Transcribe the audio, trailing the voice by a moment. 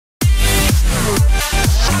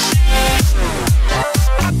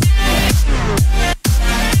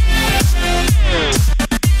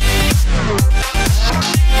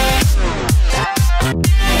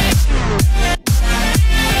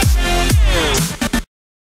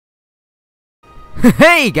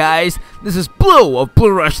Hey guys, this is Blue of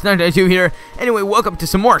Blue Rush 992 here. Anyway, welcome to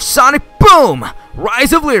some more Sonic Boom!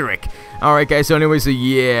 Rise of Lyric. Alright guys, so anyway,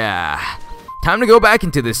 yeah. Time to go back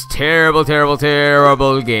into this terrible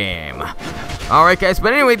game. Alright guys,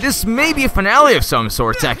 but anyway, this may be a finale of some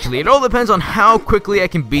sorts actually. It all depends on how quickly I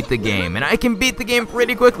can beat the game. And I can beat the game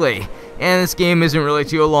pretty quickly. And this game isn't really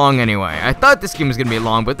too long anyway. I thought this game was going to be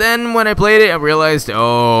long, but then when I played it, I realized,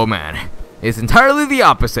 oh man, it's entirely the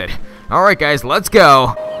opposite. Alright guys, let's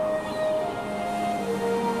go.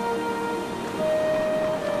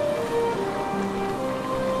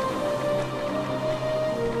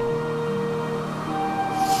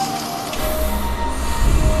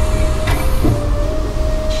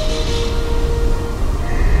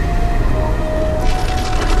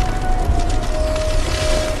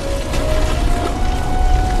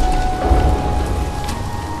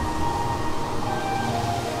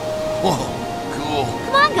 Whoa, cool.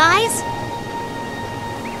 Come on, guys.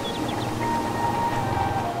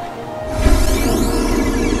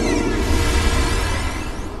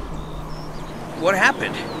 What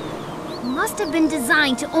happened? Must have been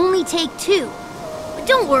designed to only take two. But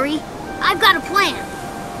don't worry, I've got a plan.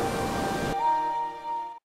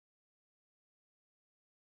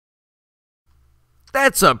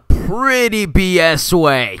 That's a pretty BS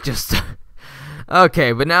way.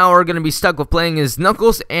 Okay, but now we're gonna be stuck with playing as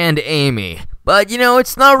Knuckles and Amy. But you know,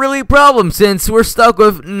 it's not really a problem since we're stuck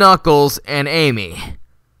with Knuckles and Amy.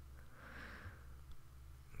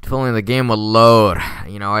 If only the game would load.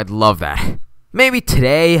 You know, I'd love that. Maybe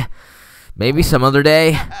today, maybe some other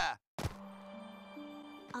day.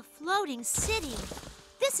 A floating city.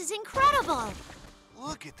 This is incredible.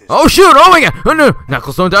 Look at this. Oh shoot! Oh my god! Oh no!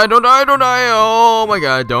 Knuckles, don't die! Don't die! Don't die! Oh my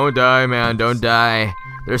god! Don't die, man! Don't die!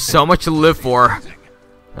 There's so much to live for.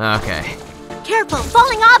 Okay. Careful,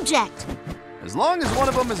 falling object. As long as one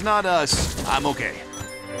of them is not us, I'm okay.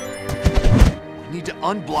 We need to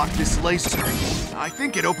unblock this laser. I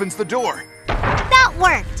think it opens the door. That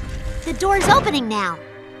worked. The door's opening now.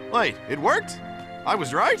 Wait, it worked? I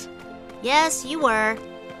was right? Yes, you were.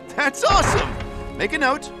 That's awesome! Make a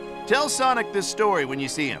note. Tell Sonic this story when you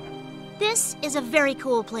see him. This is a very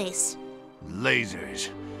cool place. Lasers.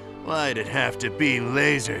 Why'd it have to be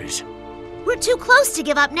lasers? We're too close to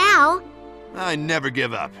give up now. I never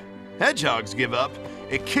give up. Hedgehogs give up.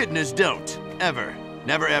 Echidnas don't. Ever.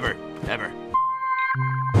 Never, ever, ever.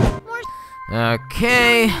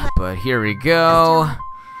 Okay, but here we go.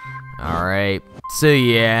 Alright, so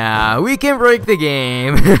yeah, we can break the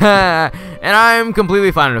game. And I'm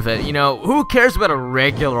completely fine with it. You know, who cares about a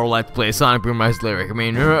regular Let's Play Sonic Booooom Rise Lyric? I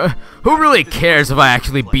mean, who really cares if I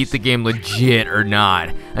actually beat the game legit or not?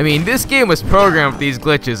 I mean, this game was programmed with these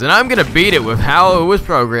glitches, and I'm gonna beat it with how it was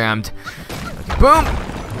programmed. Okay, boom,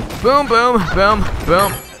 boom, boom, boom,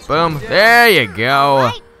 boom, boom. There you go. All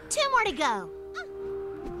right, 2 more to go.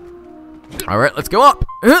 Alright, let's go up.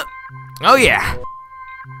 Oh yeah.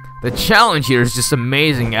 The challenge here is just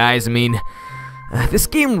amazing, guys. I mean, this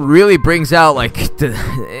game really brings out like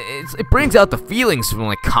it brings out the feelings from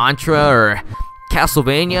like Contra or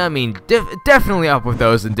Castlevania. I mean, definitely up with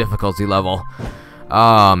those in difficulty level.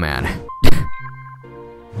 Oh man.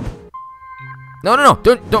 No,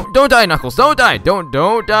 don't die, Knuckles. Don't die. Don't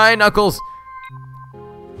die, Knuckles.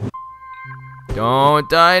 Don't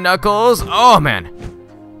die, Knuckles. Oh man.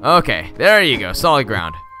 Okay, there you go. Solid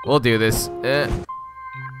ground. We'll do this.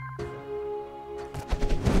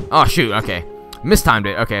 Oh shoot, okay. Mistimed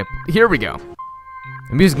it, okay. Here we go.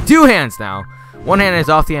 I'm using 2 hands now. One hand is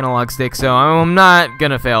off the analog stick, so I'm not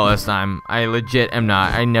gonna fail this time. I legit am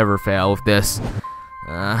not. I never fail with this.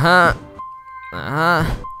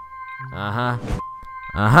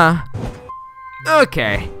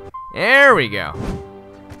 Okay. There we go.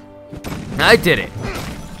 I did it.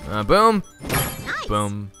 Boom. Nice.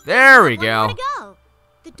 Boom. There we go. One more to go.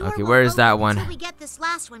 The door Okay, won't where's that open one? until we get this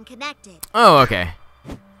last one connected. Oh, okay.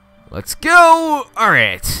 Let's go!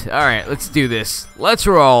 Alright, let's do this. Let's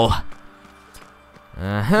roll.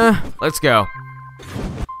 Let's go.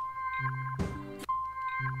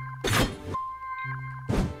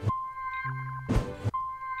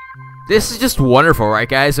 This is just wonderful, right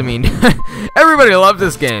guys? I mean, everybody loves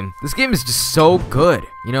this game. This game is just so good.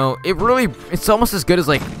 You know, it's almost as good as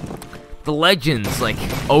like the Legends, like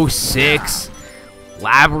 06,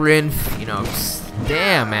 Labyrinth, you know,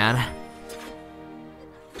 damn man.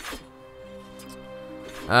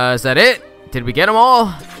 Is that it? Did we get them all?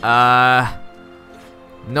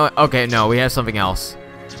 No, okay, no, we have something else.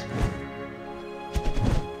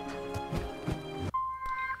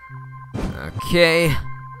 Okay.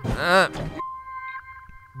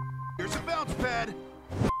 Here's a bounce pad.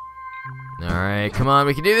 Alright, come on,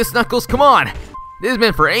 we can do this, Knuckles, come on! This is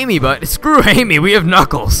meant for Amy, but screw Amy, we have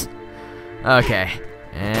Knuckles. Okay,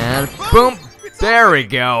 and boom, there we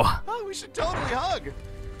go. Oh, we should totally hug.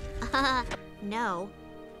 No.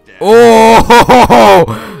 Oh!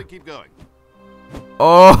 Totally keep going.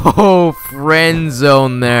 Oh, friend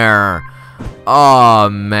zone there. Oh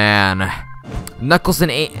man, Knuckles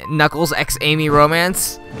x Amy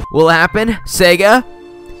romance. Will it happen? Sega?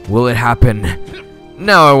 Will it happen?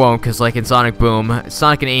 No, it won't, cause like in Sonic Boom,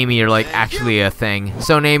 Sonic and Amy are like actually a thing.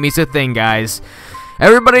 So Amy's a thing, guys.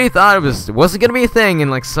 Everybody thought it wasn't gonna be a thing, and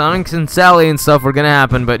like Sonic and Sally and stuff were gonna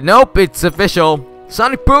happen, but nope, it's official.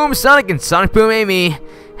 Sonic Boom Sonic and Sonic Boom Amy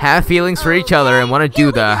have feelings for each other and want to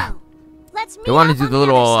do the. They want to do the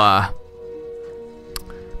little.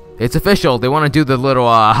 It's official. They want to do the little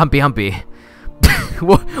humpy humpy.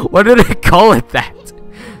 What did I call it that?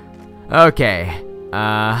 Okay.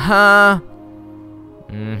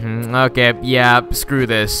 Okay, yeah, screw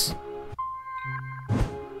this.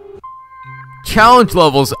 Challenge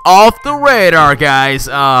levels off the radar, guys.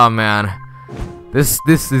 Oh man. This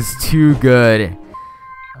is too good.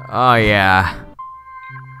 Oh yeah.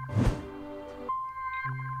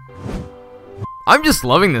 I'm just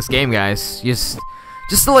loving this game, guys. Just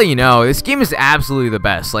to let you know, this game is absolutely the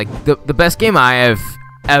best. Like the best game I have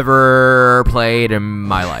ever played in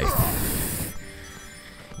my life.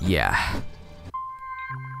 Yeah.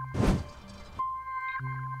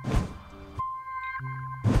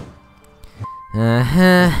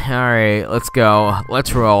 Alright, let's go.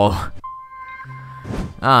 Let's roll.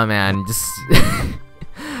 Oh man,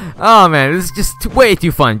 oh man, this is just way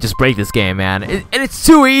too fun. Just break this game, man. And it's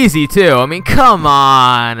too easy too. I mean, come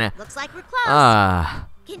on. Looks like we're close.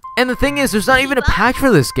 And the thing is, there's not even a patch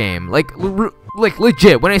for this game. Like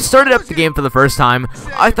legit, when I started up the game for the first time,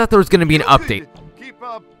 I thought there was gonna be an update. Keep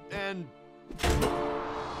up and.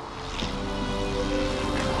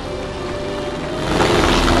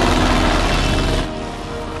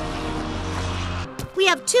 We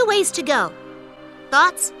have 2 ways to go.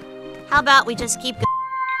 Thoughts? How about we just keep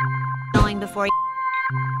going before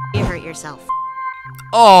you hurt yourself?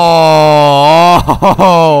 Oh,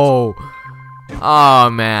 oh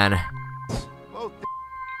man. Both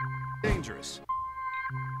dangerous.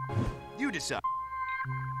 You decide.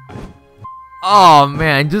 Oh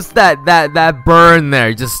man, just that burn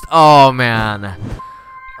there. Just oh man.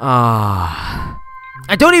 Ah.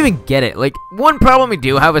 I don't even get it. Like, one problem we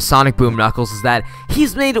do have with Sonic Boom Knuckles is that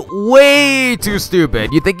he's made way too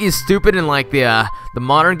stupid. You think he's stupid in like the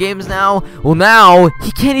modern games now? Well, now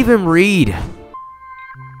he can't even read.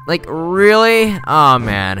 Like, really? Oh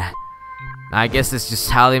man. I guess it's just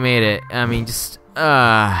how they made it. I mean, just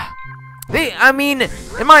I mean,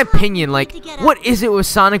 in my opinion, like, what is it with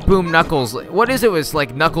Sonic Boom Knuckles? What is it with,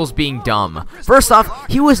 like, Knuckles being dumb? First off,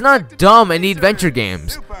 he was not dumb in the adventure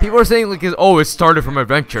games. People are saying, like, oh, it started from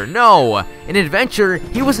adventure. No, in adventure,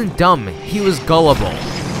 he wasn't dumb. He was gullible.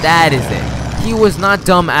 That is it. He was not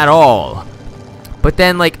dumb at all. But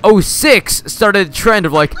then, like, 06 started a trend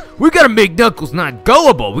of, like, we gotta make Knuckles not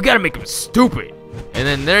gullible. We gotta make him stupid. And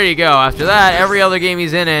then there you go. After that, every other game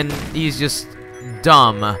he's in, he's just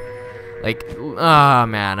dumb. Like, oh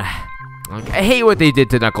man, like, I hate what they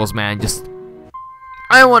did to Knuckles, man.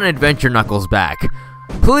 I want Adventure Knuckles back.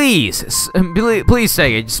 Please, please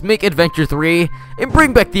Sega, just make Adventure 3 and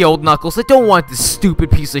bring back the old Knuckles. I don't want this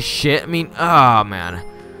stupid piece of shit. I mean, oh man,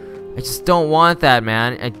 I just don't want that,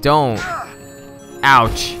 man. I don't.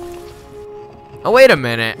 Ouch. Oh, wait a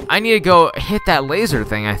minute. I need to go hit that laser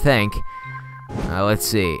thing, I think. Let's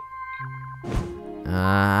see.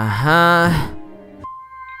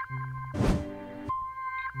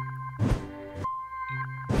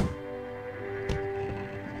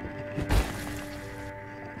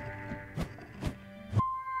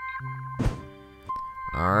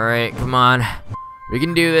 Alright, come on. We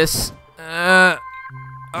can do this. Oh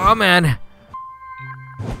man.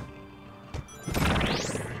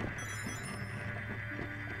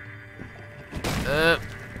 There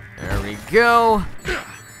we go.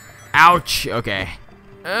 Ouch. Okay.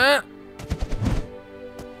 Come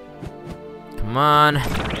on.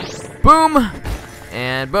 Boom.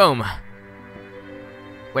 And boom.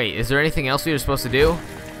 Wait, is there anything else we were supposed to do?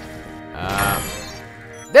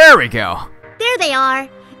 There we go. There they are.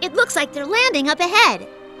 It looks like they're landing up ahead.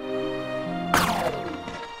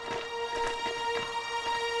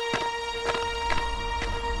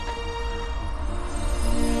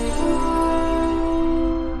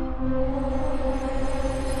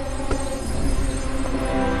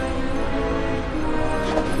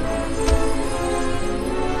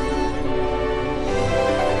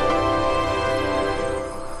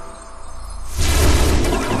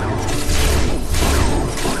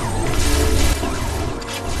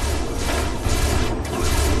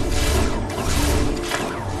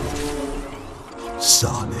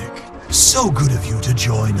 so good of you to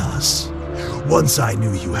join us. Once I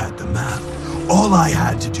knew you had the map, all I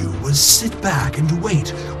had to do was sit back and wait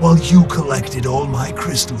while you collected all my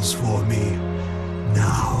crystals for me.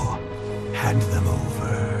 Now, hand them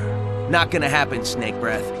over. Not gonna happen, Snake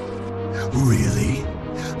Breath. Really?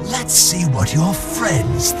 Let's see what your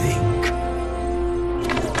friends think.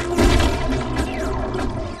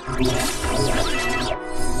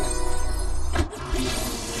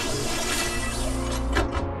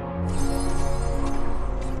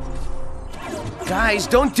 Guys,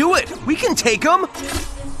 don't do it! We can take him!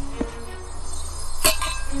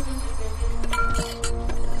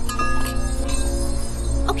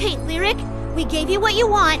 Okay, Lyric, we gave you what you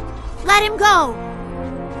want. Let him go.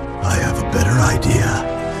 I have a better idea.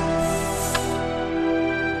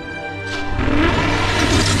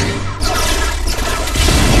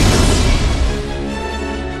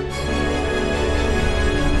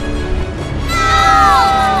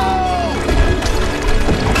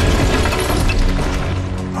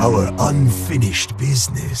 Our unfinished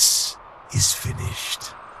business is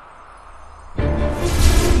finished.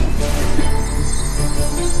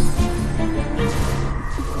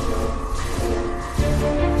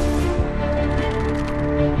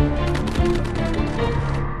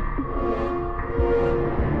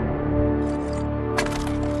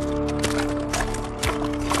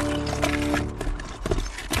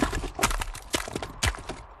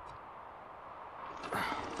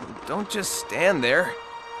 Don't just stand there.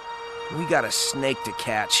 We got a snake to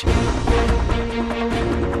catch.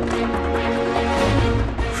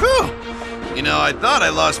 Whew! You know, I thought I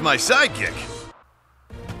lost my sidekick.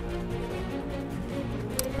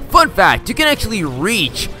 Fun fact, you can actually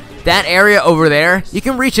reach that area over there. You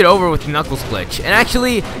can reach it over with Knuckles glitch. And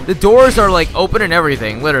actually, the doors are like open and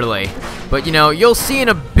everything, literally. But you know, you'll see in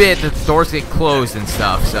a bit that the doors get closed and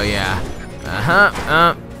stuff, so yeah.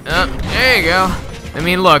 There you go. I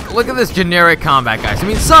mean, look at this generic combat, guys. I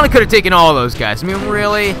mean, Sonic could have taken all those guys. I mean,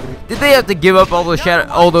 really? Did they have to give up all those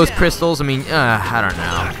crystals? I mean, I don't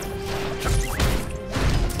know.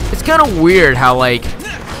 It's kind of weird how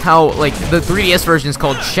the 3DS version is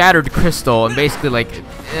called Shattered Crystal, and basically like,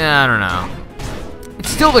 I don't know.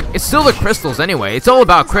 It's still the crystals anyway. It's all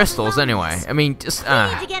about crystals anyway. I mean, just We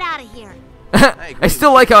need to get out of here. I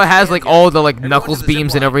still like how it has like all the like Knuckles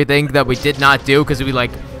beams and everything that we did not do because we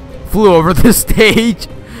like flew over the stage.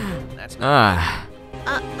 Uh-oh.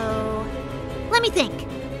 Let me think.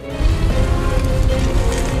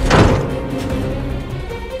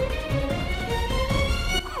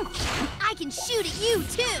 I can shoot at you,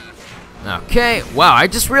 too. Okay, wow, I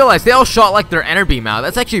just realized they all shot like their enter beam out.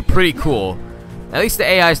 That's actually pretty cool. At least the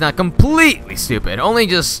AI is not completely stupid, only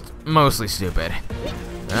just mostly stupid.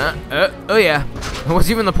 Oh yeah. What's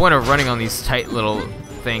even the point of running on these tight little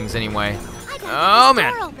things anyway? Oh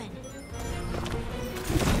man.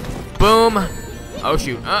 Boom. Oh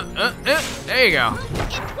shoot. There you go.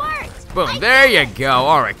 It worked. Boom. There you go.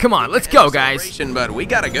 All right, come on, let's go, guys. But we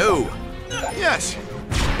gotta go. Yes.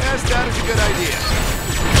 Yes, that is a good idea.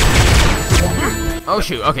 Oh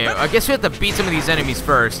shoot. Okay, I guess we have to beat some of these enemies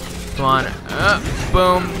first. Come on.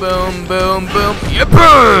 Boom, boom, boom, boom. Yeah,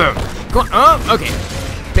 boom. Come on. Okay.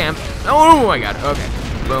 Bam. Oh my god. Okay.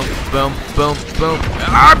 Boom, boom, boom, boom.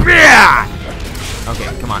 Yeah. Okay,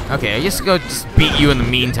 come on. Okay, I just beat you in the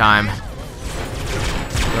meantime.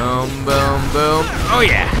 Boom, boom, boom. Oh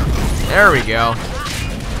yeah. There we go.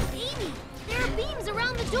 Amy, there are beams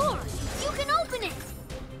around the door. You can open it.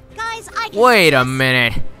 Guys, I can. Wait a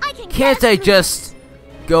minute. Can't I just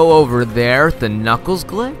go over there with the Knuckles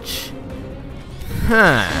glitch?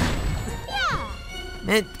 Huh. Yeah.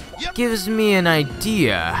 It gives me an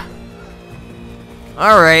idea.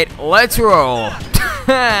 Alright, let's roll.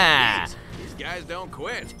 These guys don't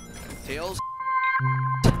quit. Tails.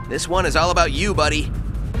 This one is all about you, buddy.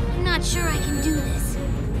 I'm not sure I can do this.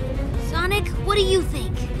 Sonic, what do you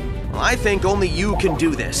think? Well, I think only you can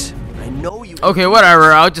do this. I know you. Okay,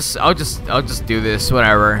 whatever. I'll just do this.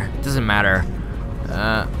 Whatever. It doesn't matter.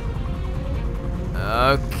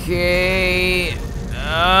 Okay.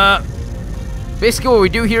 Basically, what we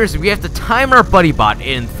do here is we have to time our Buddy Bot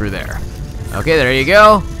in through there. Okay, there you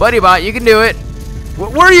go, Buddy Bot. You can do it.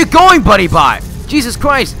 Where are you going, Buddy Bot? Jesus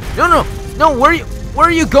Christ! No. Where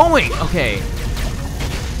are you going? Okay.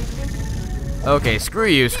 Okay, screw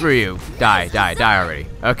you. Die already.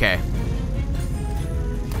 Okay.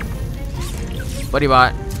 Buddy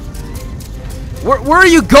Bot. Where are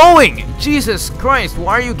you going? Jesus Christ,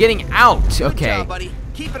 why are you getting out? Good Okay. job, buddy.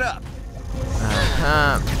 Keep it up.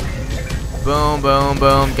 Boom, boom,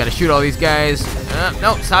 boom. Gotta shoot all these guys.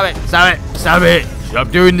 No, stop it.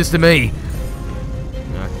 Stop doing this to me.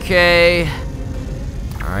 Okay.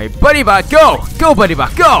 Alright, Buddy Bot, go! Go, Buddy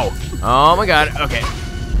Bot, go! Oh my god, okay.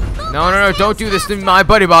 No, don't do this to my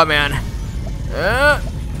Buddy Bot, man.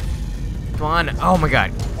 Come on, oh my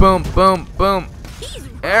god. Boom, boom, boom.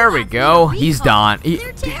 There we go. He's done. He's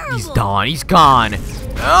done. He's gone.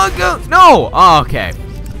 Oh, go. No! Oh, okay.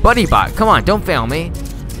 Buddy Bot, come on, don't fail me.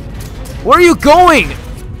 Where are you going?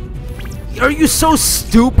 Are you so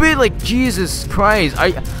stupid? Like, Jesus Christ.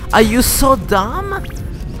 Are you so dumb?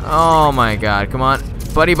 Oh my god, come on.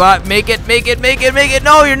 Buddy Bot, make it, make it, make it, make it.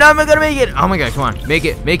 No, you're not gonna make it. Oh my god, come on. Make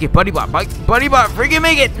it, Buddy Bot. Buddy Bot, freaking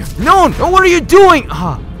make it. No, what are you doing?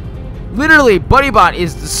 Literally, Buddy Bot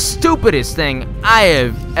is the stupidest thing I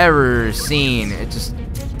have ever seen. It just...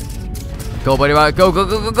 Go, Buddy Bot. Go, go,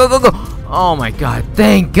 go, go, go, go, go. Oh my god,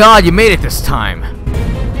 thank God you made it this time.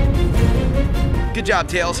 Good job,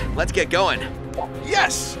 Tails. Let's get going.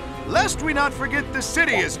 Yes! Lest we not forget the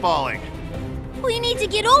city is falling. We need to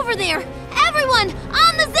get over there. Everyone,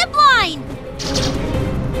 on the zip line!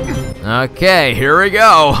 Okay, here we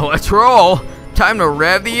go. Let's roll. Time to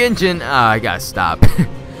rev the engine. I gotta stop.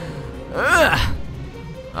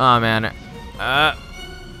 Oh man.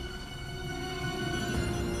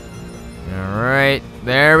 Alright,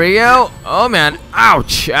 there we go. Oh man.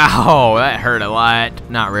 Ouch. Ow, that hurt a lot.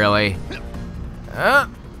 Not really. Oh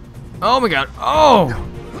my god. Oh.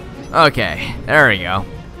 Okay, there we go.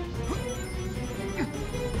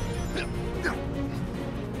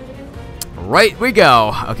 Right we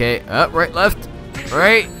go. Okay, up, right, left,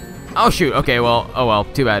 right. Oh shoot. Okay, well, oh well,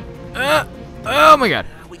 too bad. Oh my god.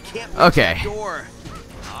 Okay.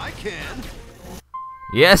 I can.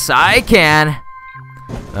 Yes, I can.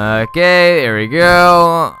 Okay, there we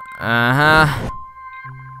go. Uh-huh.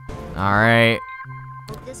 Alright.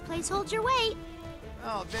 This place holds your weight.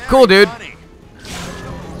 Oh, Cool, dude.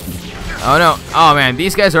 Oh no. Oh man,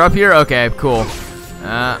 these guys are up here? Okay, cool.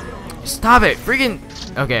 Stop it. Freaking.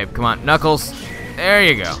 Okay, come on. Knuckles. There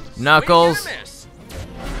you go. Knuckles.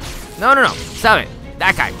 No. Stop it.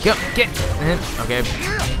 That guy. Get. Okay.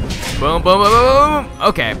 Boom, boom, boom, boom, boom.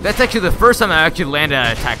 Okay, that's actually the first time I actually landed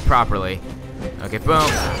an attack properly. Okay, boom.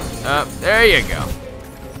 There you go.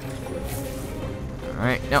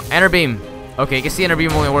 Alright, no, enter beam. Okay, I guess the enter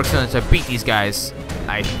beam only works on to beat these guys.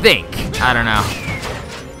 I think. I don't know.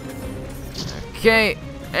 Okay,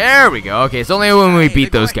 there we go. Okay, it's only when we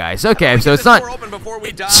beat those guys. Okay, so it's not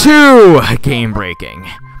too game breaking,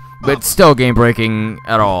 but still game breaking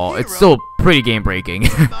at all. It's still pretty game breaking.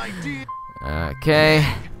 Okay.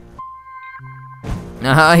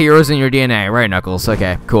 Heroes in your DNA, right, Knuckles?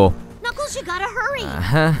 Okay, cool. Knuckles, you gotta hurry.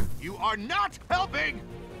 You are not helping.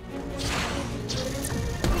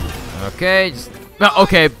 Okay, just... Oh,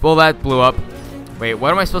 okay, well that blew up. Wait,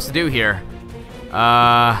 what am I supposed to do here?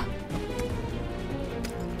 I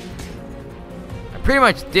pretty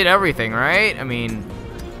much did everything, right? I mean...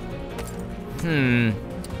 Is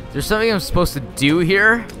there something I'm supposed to do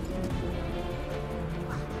here?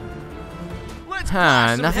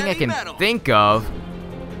 Nothing I can think of.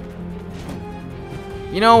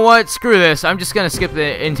 You know what? Screw this. I'm just gonna skip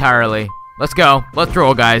it entirely. Let's go. Let's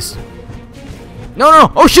roll, guys.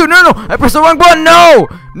 No. Oh, shoot. No. I pressed the wrong button. No.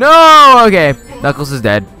 Okay. Knuckles is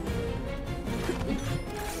dead.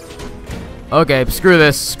 Okay. Screw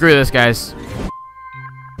this, guys.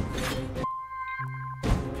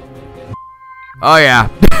 Oh, yeah.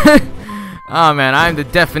 Oh, man. I'm the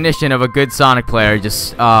definition of a good Sonic player.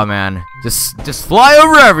 Just, oh, man. Just fly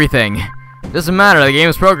over everything. Doesn't matter. The game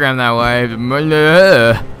is programmed that way.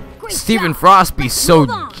 Stephen Frost be so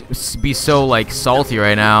like salty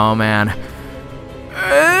right now, man.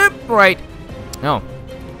 Right. No.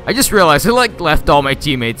 I just realized I like left all my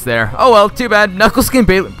teammates there. Oh well, too bad. Knuckles can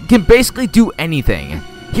basically do anything.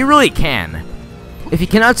 He really can. If he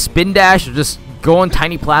cannot spin dash or just go on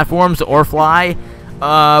tiny platforms or fly,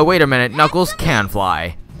 wait a minute. Knuckles can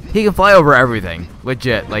fly. He can fly over everything.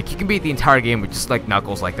 Legit. Like he can beat the entire game with just like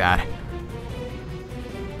Knuckles like that.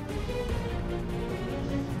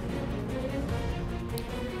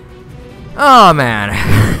 Oh man.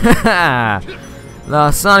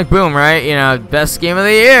 The Sonic Booooom, right? You know, best game of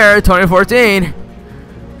the year, 2014.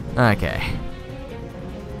 Okay.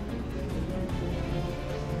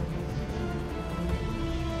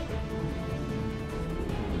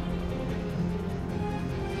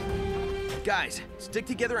 Guys, stick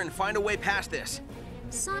together and find a way past this.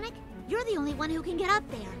 Sonic, you're the only one who can get up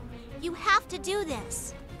there. You have to do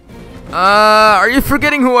this. Are you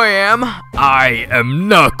forgetting who I am? I am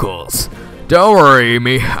Knuckles. Don't worry,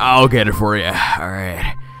 me. I'll get it for you.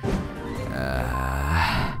 Alright.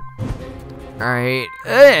 Alright.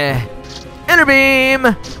 Enter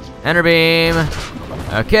beam! Enter beam.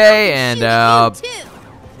 Okay, and,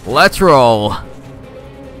 let's roll.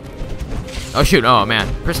 Oh shoot, oh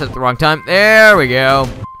man. Pressed it at the wrong time. There we go.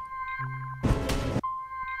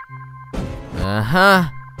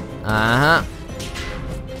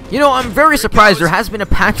 You know, I'm very surprised there hasn't been a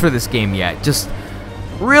patch for this game yet. Just,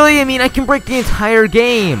 really? I mean, I can break the entire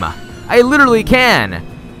game. I literally can.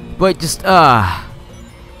 But just,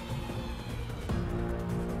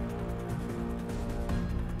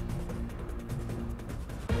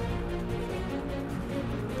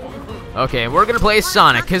 Okay, we're gonna play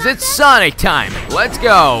Sonic, because it's Sonic time. Let's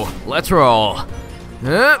go. Let's roll.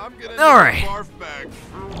 Alright.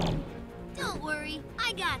 Don't worry,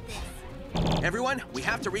 I got this. Everyone, we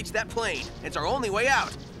have to reach that plane. It's our only way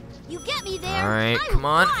out. You get me there. Alright, I come will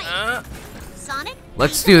on. fight. Sonic?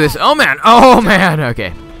 Let's do this. Oh man. Oh man.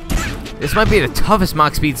 Okay. This might be the toughest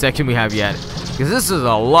Mach speed section we have yet. Because this is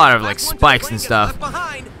a lot of like spikes and stuff.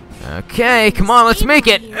 Okay, come on, let's make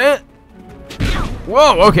it.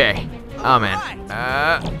 Whoa, okay. Oh man.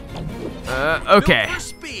 Okay.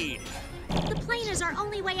 The plane is our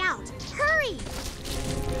only way out. Hurry!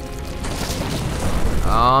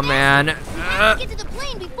 Oh man. Get to the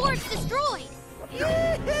plane before it's destroyed.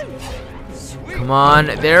 Come on,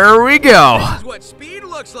 there we go. This is what speed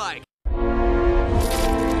looks like.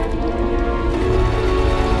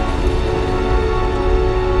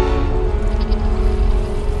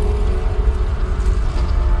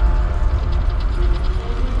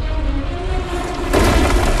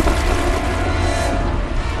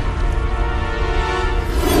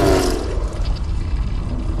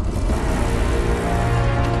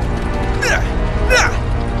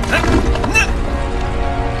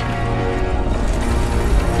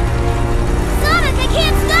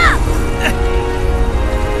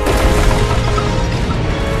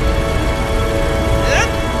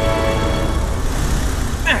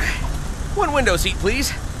 One window seat, please.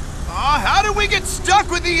 How did we get stuck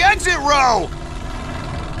with the exit row?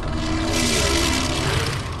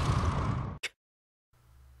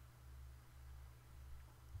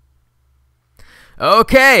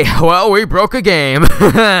 Okay, well, we broke a game.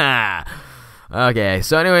 Okay,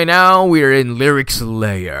 so anyway, now we're in Lyric's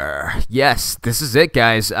lair. Yes, this is it,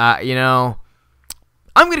 guys. You know,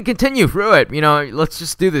 I'm gonna continue through it. You know, let's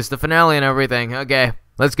just do this, the finale and everything. Okay,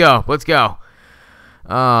 let's go, let's go.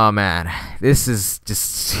 Oh man, this is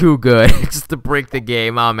just too good just to break the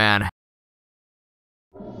game. Oh man.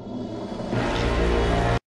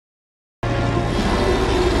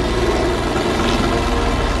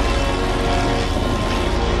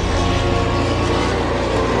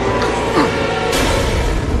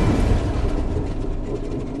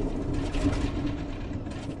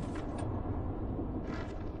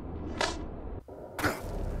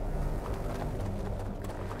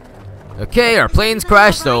 Okay, our plane's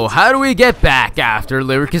crashed, so how do we get back after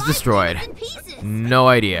Lyric is destroyed? No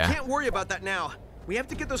idea. Can't worry about that now. We have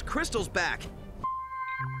to get those crystals back.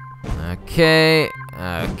 Okay.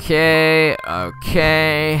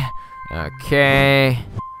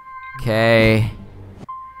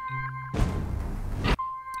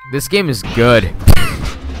 This game is good.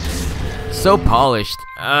 So polished.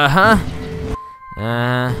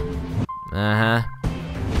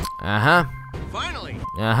 Finally.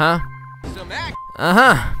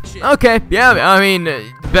 Okay, yeah, I mean,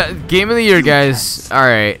 game of the year, guys.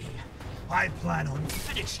 Alright. I plan on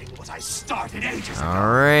finishing what I started ages ago.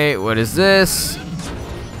 Alright, what is this?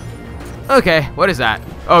 Okay, what is that?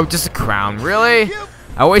 Oh, just a crown, really?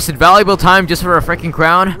 I wasted valuable time just for a freaking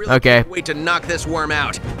crown? Really Okay. can't wait to knock this worm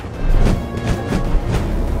out.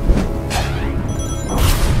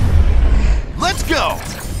 Let's go!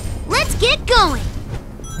 Let's get going.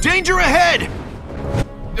 Danger ahead!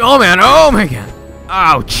 Oh man, oh my god.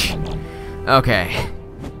 Ouch. Okay.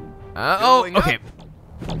 Oh, okay.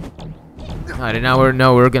 I did not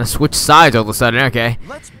know we were gonna switch sides all of a sudden. Okay.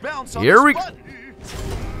 Let's bounce on Here this we button.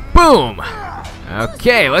 boom.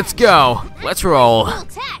 Okay, let's go. Let's roll. Cool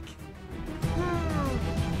tech.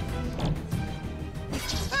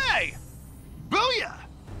 Hey! Booyah!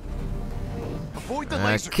 Avoid the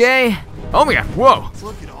lasers. Okay. Oh my god. Whoa.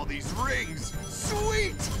 Look at all these rings.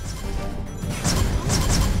 Sweet!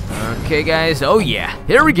 Okay, guys. Oh yeah.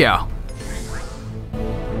 Here we go.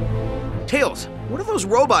 Tails, what are those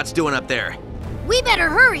robots doing up there? We better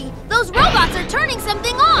hurry. Those robots are turning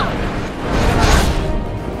something off.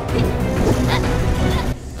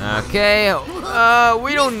 Okay.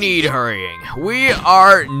 We don't need hurrying. We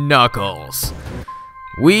are Knuckles.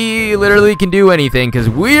 We literally can do anything because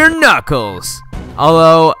we're Knuckles.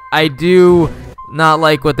 Although I do not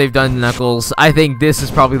like what they've done to Knuckles. I think this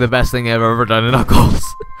is probably the best thing they've ever done to Knuckles.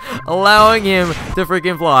 Allowing him to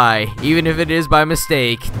freaking fly, even if it is by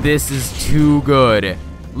mistake. This is too good.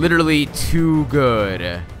 Literally too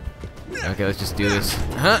good. Okay, let's just do this.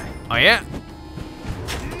 Huh? Oh yeah.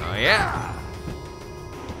 Oh yeah.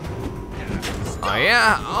 Oh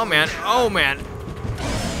yeah. Oh man. Oh man.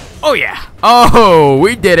 Oh yeah. Oh,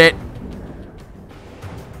 we did it.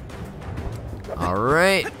 All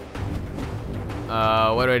right.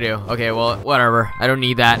 What do I do? Okay, well, whatever. I don't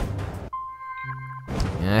need that.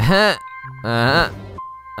 Uh-huh. Uh-huh.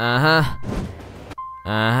 Uh-huh.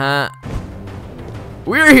 Uh-huh.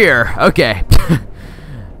 We're here. Okay.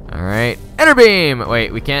 All right. Enter beam.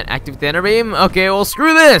 Wait, we can't activate the enter beam? Okay, well,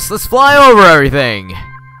 screw this. Let's fly over everything.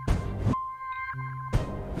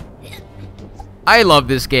 I love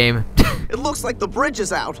this game. It looks like the bridge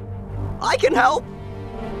is out. I can help.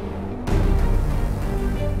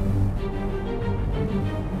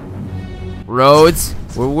 Roads.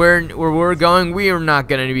 Where we're going, we are not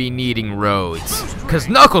gonna be needing roads. Cause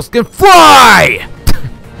Knuckles can fly!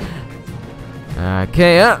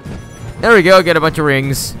 Okay, there we go, get a bunch of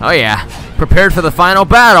rings. Oh yeah. Prepared for the final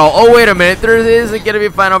battle. Oh wait a minute, there isn't gonna be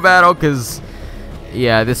a final battle, cause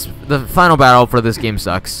yeah, the final battle for this game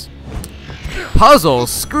sucks.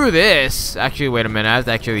 Puzzles, screw this. Actually, wait a minute, I have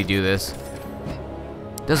to actually do this.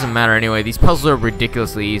 Doesn't matter anyway, these puzzles are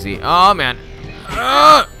ridiculously easy. Oh man.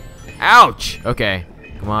 Ouch! Okay,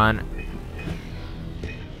 come on.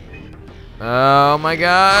 Oh my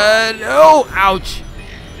god! Oh, ouch!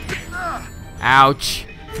 Ouch!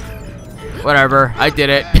 Whatever, I did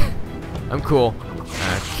it. I'm cool.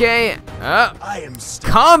 Okay, I am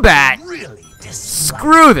combat! really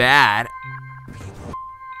Screw that!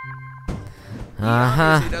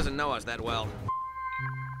 Obviously doesn't know us that well.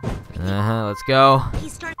 Let's go.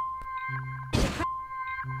 He's starting to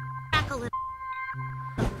crack a little.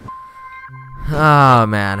 Oh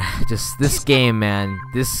man, just this game, man.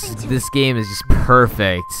 This game is just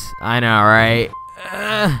perfect. I know, right?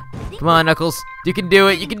 Come on, Knuckles. You can do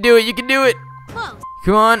it. You can do it. You can do it. Close.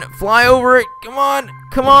 Come on, fly over it. Come on.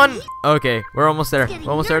 Come on. Okay, we're almost there.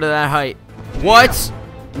 We're almost there to that height. What?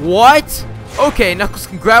 What? Okay, Knuckles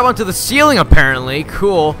can grab onto the ceiling apparently.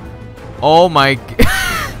 Cool. Oh my.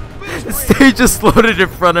 The stage just loaded in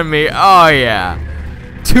front of me. Oh yeah.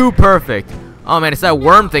 Too perfect. Oh man, it's that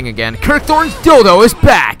worm thing again. Kirk Thorne's dildo is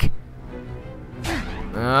back.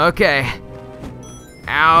 Okay.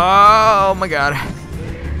 Ow, oh my god.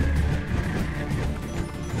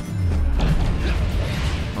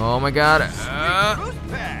 Oh my god.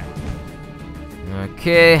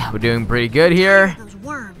 Okay, we're doing pretty good here. Those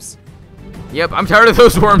worms. Yep, I'm tired of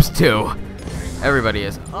those worms too. Everybody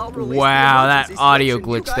is. I'll release Wow, the that emergency audio switch and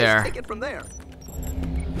you glitch guys there. take it from there.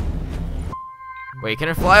 Wait, can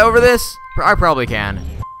I fly over this? I probably can.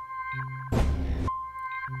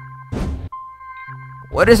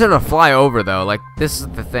 What is there to fly over though? Like, this is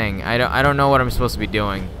the thing. I don't know what I'm supposed to be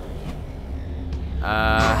doing.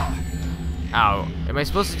 Ow. Am I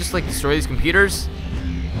supposed to just like destroy these computers?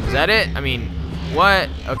 Is that it? I mean, what?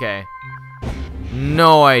 Okay.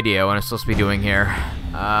 No idea what I'm supposed to be doing here.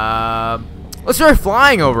 Let's try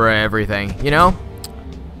flying over everything, you know?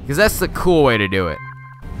 Because that's the cool way to do it.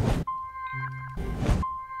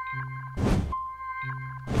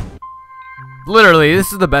 Literally,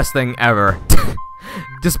 this is the best thing ever.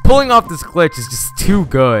 Just pulling off this glitch is just too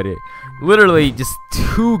good. Literally, just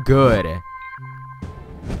too good.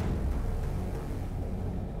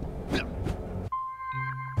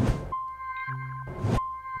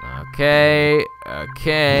 Okay,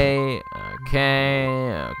 okay, okay,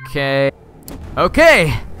 okay.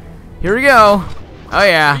 Okay, here we go. Oh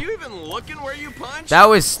yeah. Are you even looking where you punch? That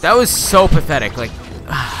was so pathetic. Like,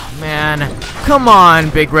 oh, man, come on,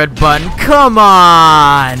 big red button, come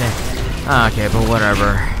on. Okay, but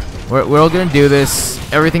whatever. We're all gonna do this.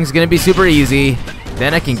 Everything's gonna be super easy.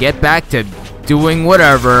 Then I can get back to doing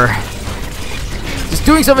whatever. Just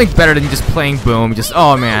doing something better than just playing Boom. Just,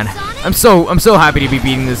 oh man, I'm so happy to be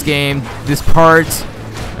beating this game, this part.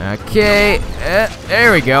 Okay,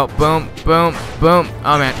 there we go. Boom, boom, boom.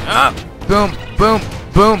 Oh man, boom, boom,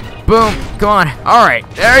 boom, boom. Come on. All right,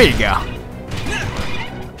 there you go.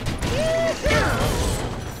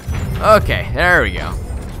 Okay, there we go.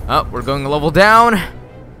 Oh, we're going a level down.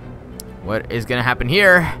 What is gonna happen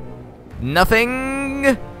here?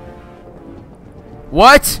 Nothing.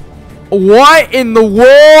 What? What in the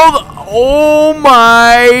world? Oh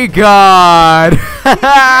my god.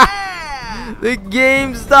 The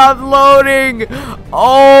game stopped loading.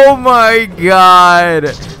 Oh my god.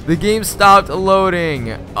 The game stopped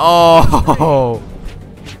loading. Oh.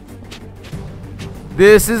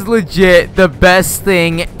 This is legit the best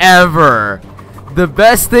thing ever. The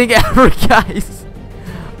best thing ever, guys.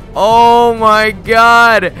 Oh my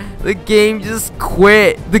god. The game just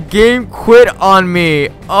quit. The game quit on me.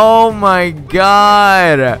 Oh my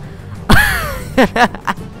god.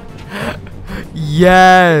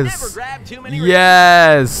 Yes. Never grab too many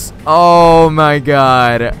Yes. Oh my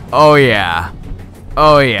god. Oh yeah.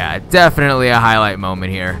 Oh yeah. Definitely a highlight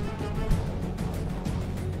moment here.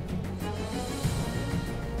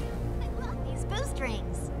 I love these boost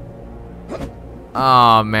rings.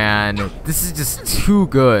 Oh man. This is just too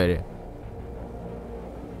good.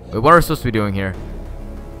 Wait, what are we supposed to be doing here?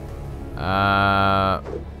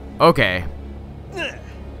 Okay.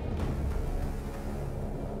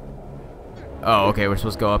 Oh, okay, we're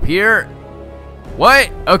supposed to go up here.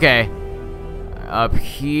 What? Okay. Up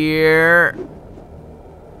here.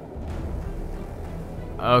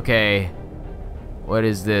 Okay. What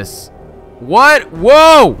is this? What?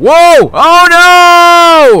 Whoa! Whoa! Oh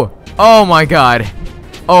no! Oh my god.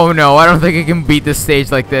 Oh no, I don't think I can beat this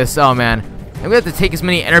stage like this. Oh man. I'm gonna have to take as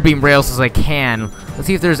many enter beam rails as I can. Let's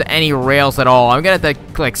see if there's any rails at all. I'm gonna have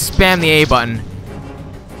to like spam the A button.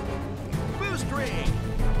 boost ring.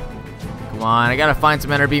 Come on, I gotta find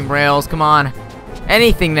some enter beam rails. Come on.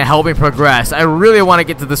 Anything to help me progress. I really want to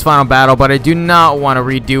get to this final battle, but I do not want to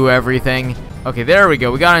redo everything. Okay, there we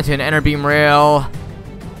go. We got into an enter beam rail.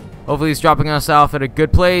 Hopefully he's dropping us off at a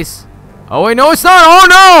good place. Oh wait, no it's not! Oh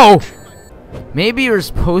no! Maybe you're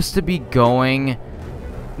supposed to be going...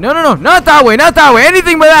 No, no, no, not that way, not that way,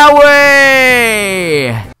 anything but that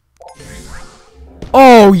way!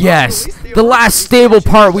 Oh yes, the last stable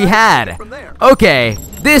part we had. Okay,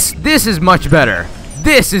 this is much better.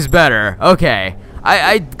 This is better. Okay,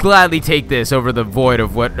 I'd gladly take this over the void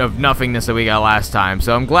of nothingness that we got last time.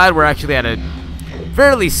 So I'm glad we're actually at a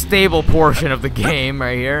fairly stable portion of the game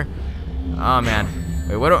right here. Oh man,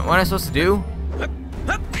 wait, what am I supposed to do?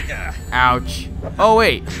 Ouch. Oh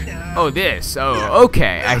wait. Oh this. Oh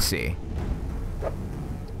okay. I see.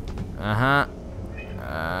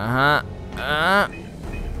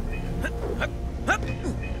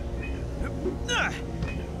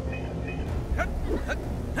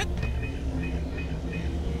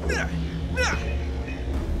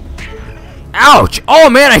 Ouch! Oh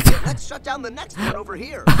man, Let's shut down the next one over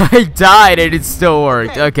here. I died and it still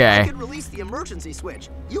worked. Hey, Okay. I can release the emergency switch.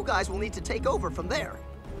 You guys will need to take over from there.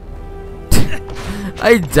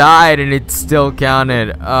 I died and it still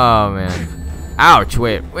counted. Oh man. Ouch!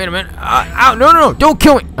 Wait a minute. Ow! No, no, no! Don't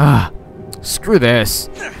kill me! Screw this.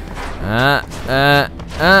 Oh!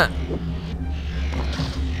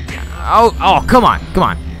 Come on! Come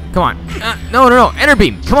on! Come on! No, no, no! Enter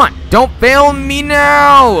beam! Come on! Don't fail me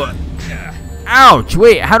now! Ouch!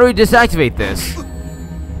 Wait, how do we deactivate this?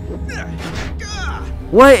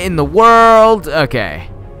 What in the world? Okay.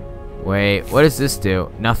 Wait, what does this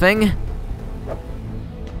do? Nothing?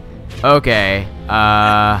 Okay.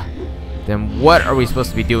 Then what are we supposed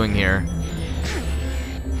to be doing here?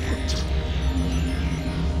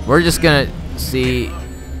 We're just gonna see.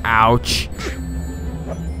 Ouch.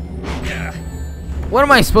 What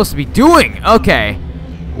am I supposed to be doing? Okay.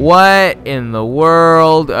 What in the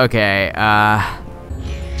world? Okay,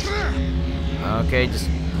 okay, just...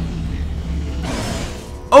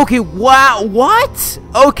 Okay, wow, what?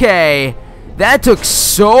 Okay, that took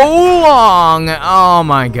so long. Oh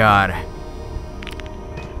my god.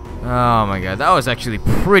 Oh my god, that was actually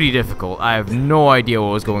pretty difficult. I have no idea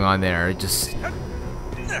what was going on there. It just...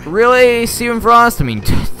 Really, Stephen Frost? I mean,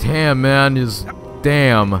 damn, man, just...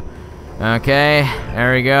 Damn. Okay,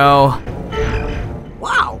 there we go.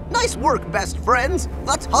 Wow, nice work, best friends.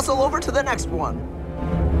 Let's hustle over to the next one.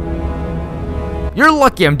 You're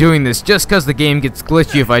lucky I'm doing this just because the game gets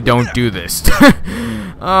glitchy if I don't do this.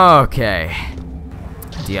 Okay.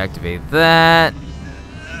 Deactivate that.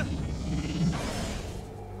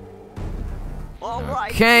 All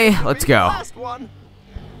right. Okay, let's go. Last one.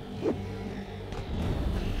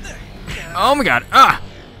 Oh my god.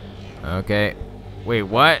 Okay. Wait,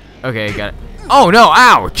 what? Okay, got it. Oh no,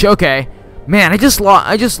 ouch. Okay. Man, I just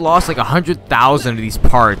lost like 100,000 of these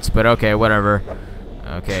parts, but okay, whatever.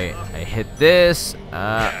 Okay, I hit this.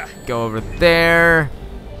 Go over there.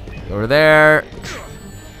 Go over there.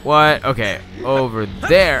 What? Okay, over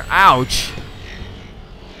there. Ouch.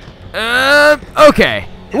 Okay.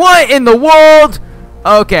 What in the world?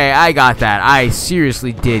 Okay, I got that. I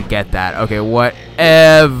seriously did get that. Okay,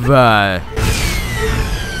 whatever.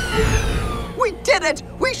 We did it!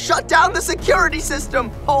 We shut down the security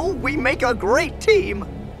system! Oh, we make a great team!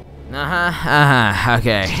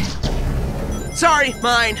 Okay. Sorry,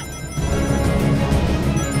 mine.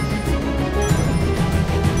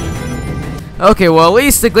 Okay, well, at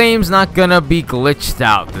least the game's not gonna be glitched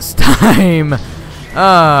out this time.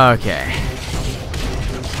 Okay.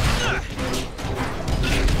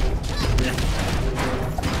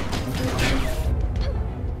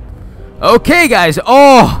 Okay, guys.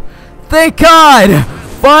 Oh, thank God!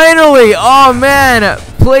 Finally! Oh man,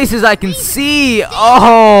 places I can see.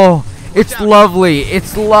 Oh, it's lovely.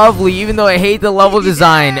 It's lovely. Even though I hate the level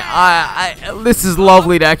design, this is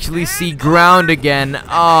lovely to actually see ground again.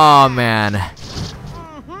 Oh man.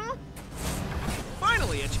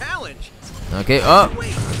 Finally, a challenge. Okay. Oh.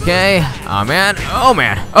 Okay. Oh man. Oh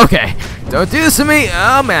man. Okay. Don't do this to me.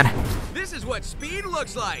 Oh man. This is what speed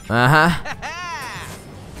looks like. Uh huh.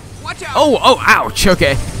 Watch out. Oh. Oh. Ouch.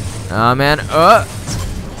 Okay. Oh man.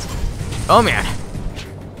 Oh man.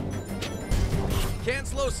 Can't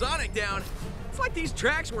slow Sonic down. It's like these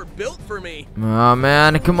tracks were built for me. Oh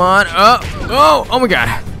man. Come on. Oh. Oh my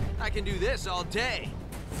God. I can do this all day.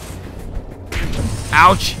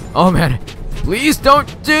 Ouch. Oh man. Please don't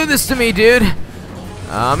do this to me, dude.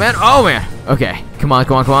 Oh man. Oh man. Okay. Come on.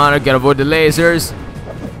 Come on. Come on. I gotta avoid the lasers.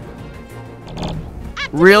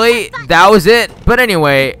 Really? That was it? But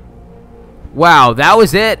anyway. Wow, that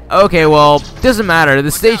was it? Okay, well, doesn't matter.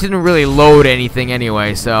 The stage didn't really load anything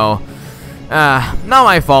anyway, so not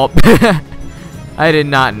my fault. I did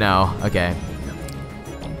not know. Okay.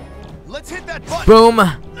 Let's hit that button. Boom.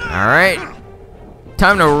 Alright.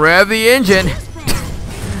 Time to rev the engine.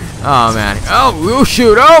 Oh man. Oh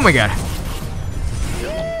shoot. Oh my God.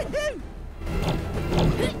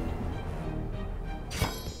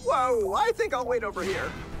 Whoa, I think I'll wait over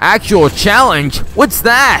here. Actual challenge? What's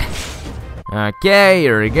that? Okay,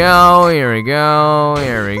 here we go, here we go,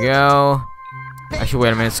 here we go. Actually,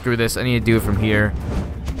 wait a minute, screw this. I need to do it from here.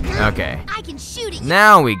 Okay. I can shoot at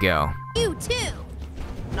Now we go. you too.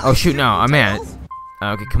 Oh shoot, no, I'm in it.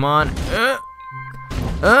 Okay, come on.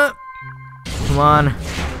 Come on.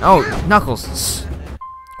 Oh, Knuckles.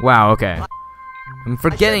 Wow, okay. I'm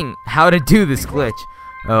forgetting how to do this glitch.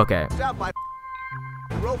 Okay. Out by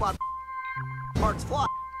robot parts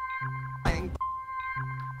flying,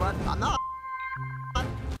 but I'm not.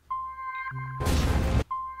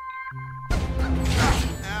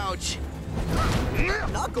 Ouch.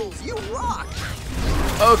 Knuckles, you rock.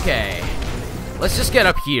 Okay. Let's just get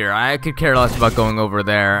up here. I could care less about going over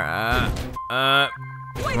there.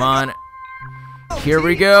 Come on. Here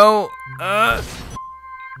we go.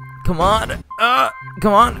 Come on.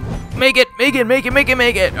 Come on. Make it. Make it. Make it. Make it.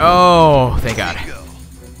 Make it. Oh, thank God.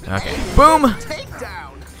 Okay. Boom.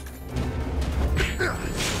 Takedown.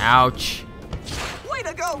 Ouch. Way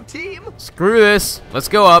to go, team. Screw this. Let's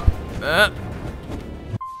go up.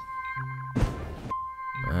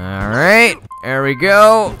 Alright. There we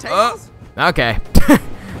go. Tails. Okay.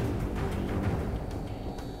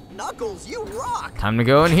 Knuckles, you rock. Time to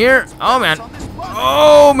go in here. Oh man.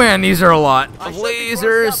 Oh man, these are a lot of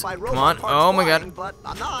lasers. Come on. Oh my God. But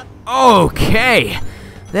I'm not. Okay.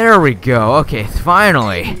 There we go. Okay,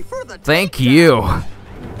 finally. Thank you.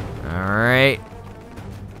 Alright.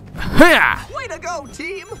 Way to go,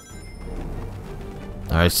 team.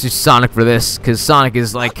 Alright, let's do Sonic for this, because Sonic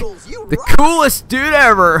is like the coolest dude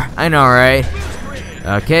ever. I know, right?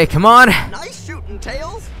 Okay, come on. Nice shooting,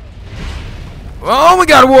 Tails. Oh my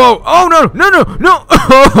God, whoa. Oh no, no, no, no.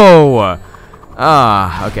 Oh.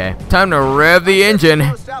 Ah, okay. Time to rev the engine.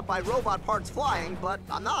 Grossed out by robot parts flying, but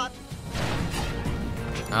I'm not.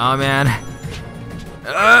 Oh man.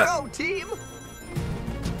 Way to go, team.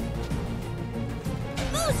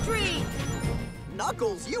 Boost Street.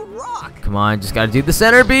 Knuckles, you rock. Come on, just gotta do the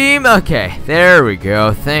center beam. Okay, there we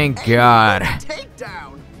go. Thank God.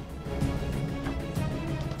 Takedown.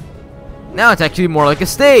 Now it's actually more like a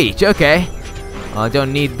stage. Okay. Well, I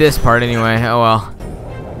don't need this part anyway. Oh well.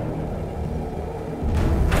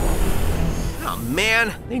 Oh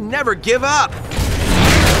man, they never give up.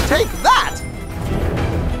 Take that.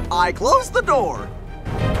 I closed the door.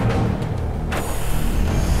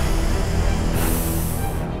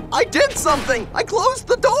 I did something. I closed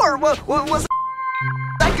the door. Was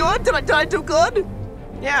that good? Did I do good?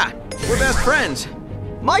 Yeah, we're best friends.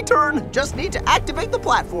 My turn. Just need to activate the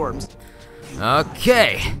platforms.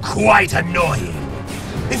 Okay. Quite annoying.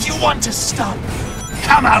 If you want to stop,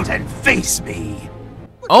 come out and face me.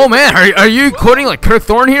 Oh man, are you quoting like Kirk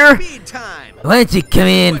Thorne here? Speed time. Why don't you come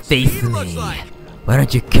in and face Speed looks me? like. Why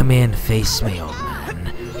don't you come in and face me, old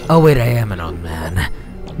man? Oh wait, I am an old man.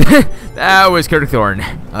 That was Kirk Thorne.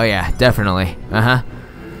 Oh yeah, definitely. Yeah.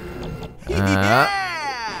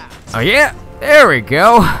 Oh yeah, there we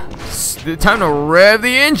go. Time to rev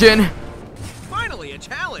the engine. Finally, a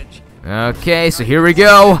challenge. Okay, so here we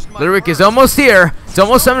go. Lyric is almost here. It's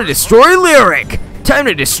almost time to destroy Lyric. Time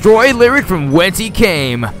to destroy Lyric from whence he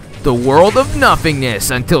came. The world of nothingness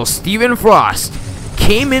until Stephen Frost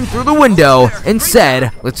came in through the window and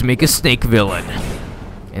said, let's make a snake villain.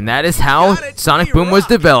 And that is how Sonic Booooom was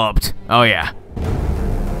developed. Oh yeah.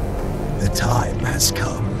 The time has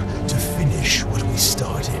come to finish what we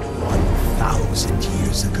started 1,000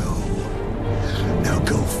 years ago. Now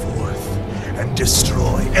go forth and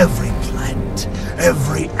destroy every plant,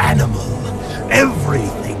 every animal,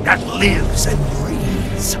 everything that lives and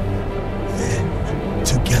breathes. Then,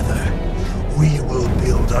 together, we will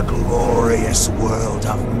build a glorious world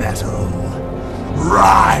of metal.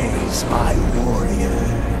 Rise, my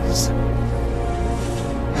warriors!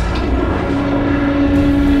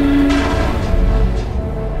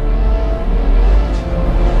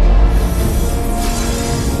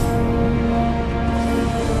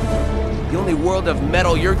 The only world of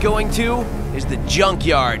metal you're going to is the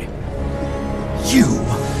junkyard. You've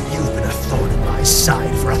been a thorn in my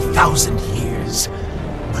side for 1,000 years.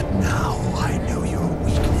 But now I know your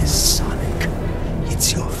weakness, Sonic.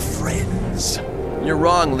 It's your friends. You're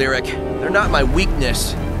wrong, Lyric. They're not my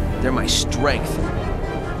weakness. They're my strength.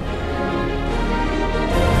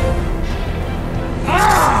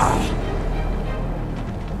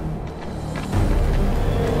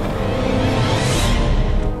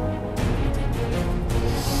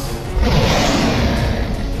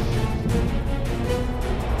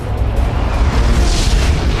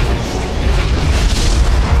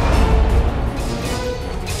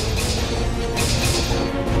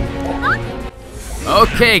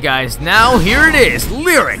 Okay, guys, now here it is.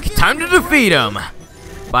 Lyric, time to defeat him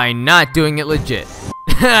by not doing it legit.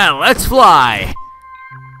 Let's fly.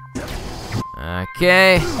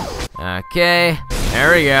 Okay,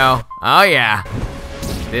 there we go. Oh yeah,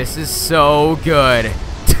 this is so good.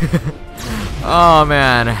 Oh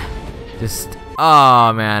man,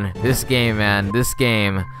 oh man, this game.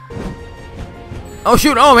 Oh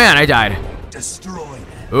shoot, oh man, I died. Destroy them.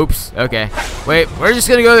 Oops, okay. Wait, we're just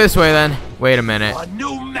gonna go this way then. Wait a minute. A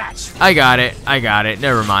new match. I got it.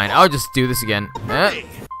 Never mind. I'll just do this again.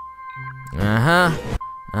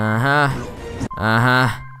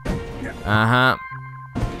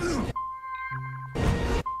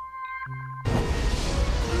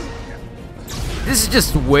 This is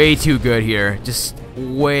just way too good here. Just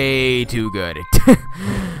way too good.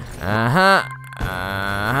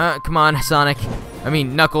 Come on, Sonic. I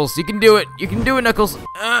mean, Knuckles. You can do it. You can do it, Knuckles.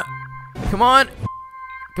 Come on.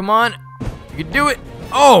 Come on. You can do it.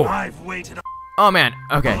 Oh. I've waited Oh man.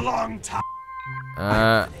 Okay. a long time.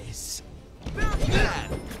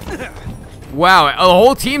 Wow. Oh, the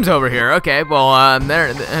whole team's over here. Okay. Well,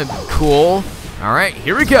 they're cool. All right.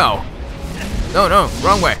 Here we go. No,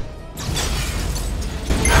 wrong way.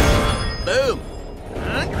 Boom.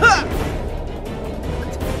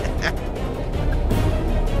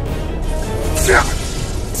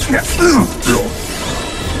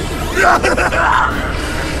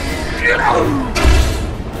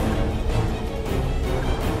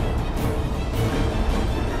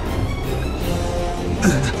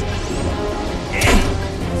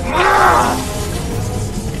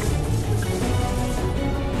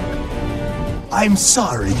 I'm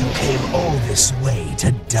sorry you came all this way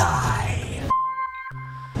to die.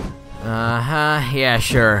 Yeah,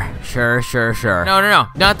 sure. No,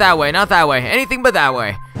 not that way, anything but that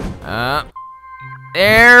way.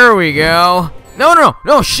 There we go.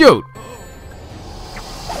 No, shoot.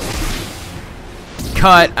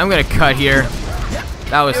 Cut, I'm gonna cut here.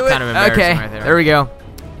 That was kind of embarrassing right there. There we go.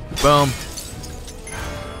 Boom.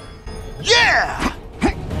 Yeah!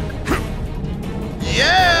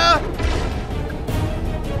 Yeah!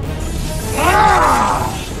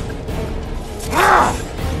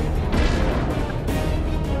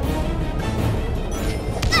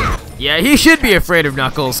 Yeah, he should be afraid of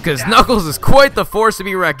Knuckles, because Knuckles is quite the force to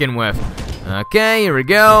be reckoned with. Okay, here we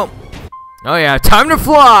go. Oh yeah, time to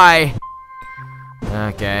fly!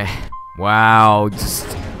 Okay. Wow,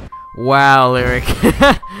 wow, Lyric.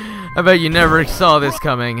 I bet you never saw this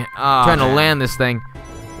coming. Oh, trying to land this thing.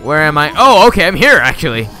 Where am I? Oh, okay, I'm here,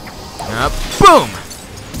 actually. Boom!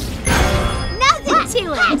 Nothing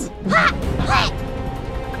to it!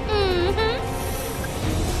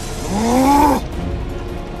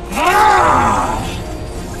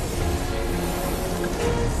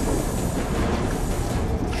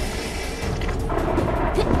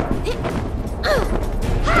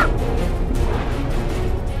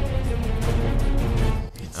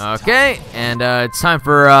 Okay, and it's time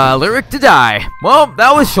for Lyric to die. Well,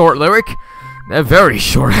 that was short, Lyric. Very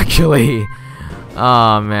short, actually.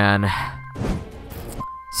 Oh, man.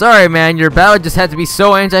 Sorry, man, your battle just had to be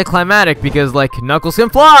so anticlimactic because, like, Knuckles can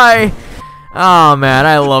fly. Oh, man,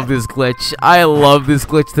 I love this glitch. I love this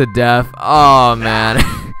glitch to death. Oh, man.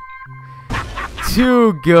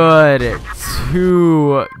 Too good.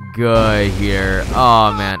 Too good here.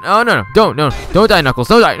 Oh, man. Oh, no. Don't die, Knuckles.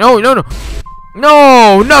 Don't die. No.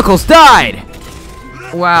 No, Knuckles died!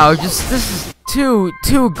 Wow, this is too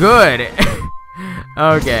good.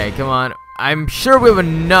 Okay, come on. I'm sure we have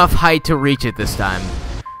enough height to reach it this time.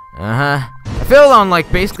 I failed on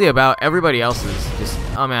like basically about everybody else's. Just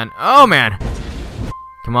oh man.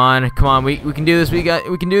 Come on, we can do this. We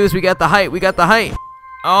can do this. We got the height.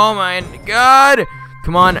 Oh my god.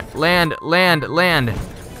 Come on, land.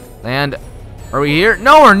 Are we here?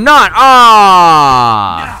 No, we're not.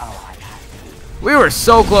 Ah! We were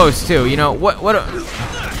so close too. You know what? What am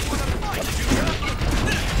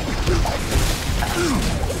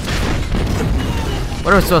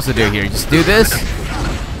I supposed to do here? Just do this?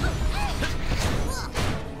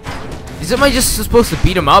 Am I just supposed to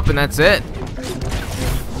beat him up and that's it?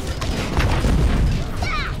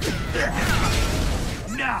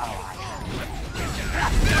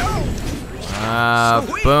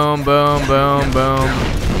 Boom.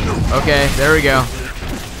 Okay, there we go.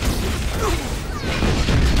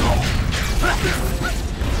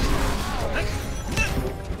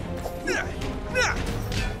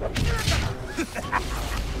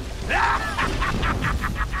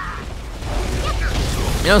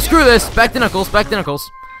 You know, screw this. Back to Knuckles.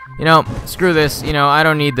 You know, screw this. You know, I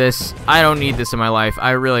don't need this. I don't need this in my life.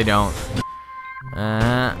 I really don't.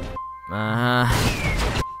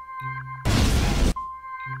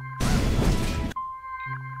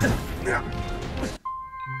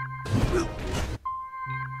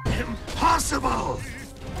 Impossible!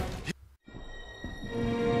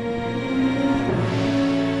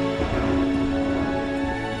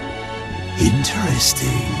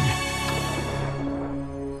 Interesting.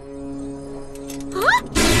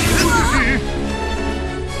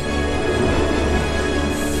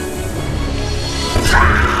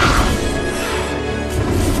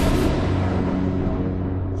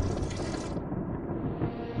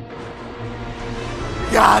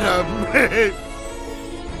 Got him!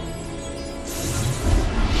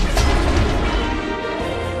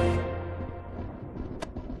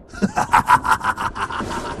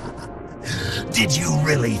 Did you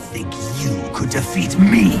really think you could defeat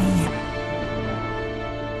me?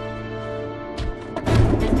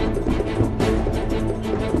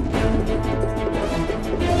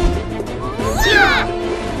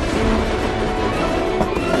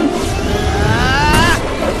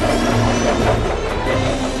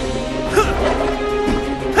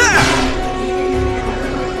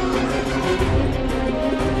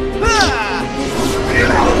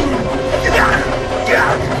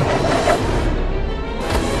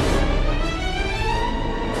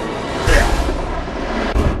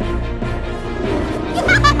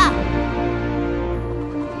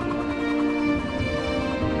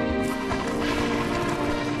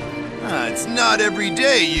 It's not every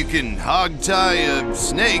day you can hog-tie a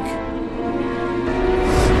snake.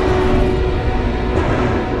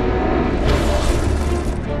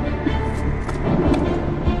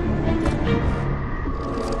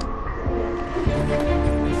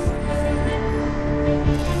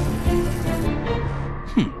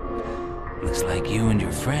 Looks like you and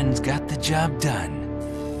your friends got the job done.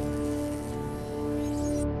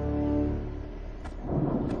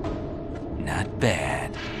 Not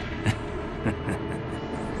bad.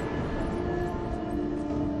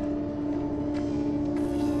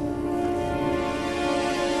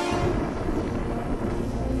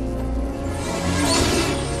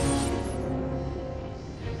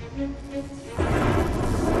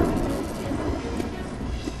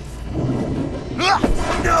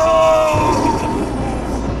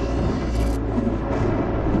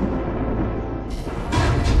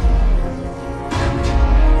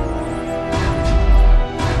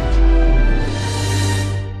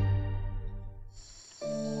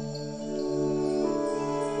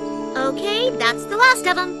 Okay, that's the last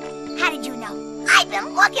of them. How did you know? I've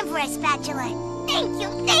been looking for a spatula. Thank you.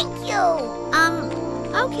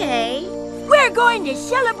 Okay. We're going to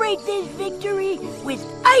celebrate this victory with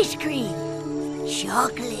ice cream.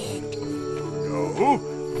 Chocolate. No,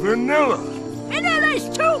 vanilla. Vanilla's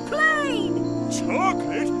too plain.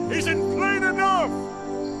 Chocolate isn't plain enough.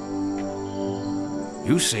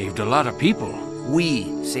 You saved a lot of people.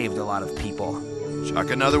 We saved a lot of people. Chuck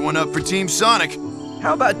another one up for Team Sonic.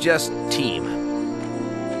 How about just team?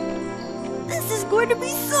 This is going to be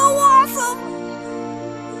so awesome.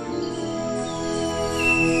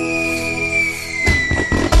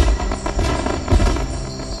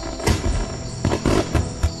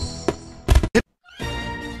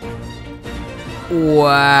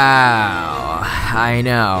 Wow, I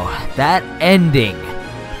know, that ending.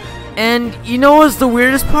 And you know what's the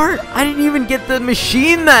weirdest part? I didn't even get the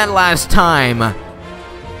machine that last time.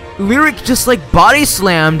 Lyric just like body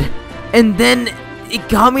slammed, and then it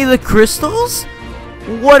got me the crystals?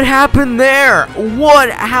 What happened there? What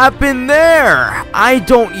happened there? I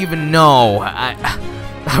don't even know.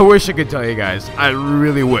 I wish I could tell you guys. I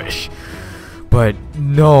really wish. But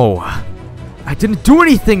no. I didn't do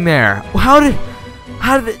anything there. How did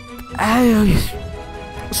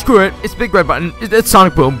screw it. It's Big Red Button. It's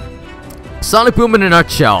Sonic Boom. Sonic Boom in a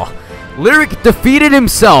nutshell. Lyric defeated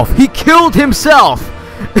himself. He killed himself.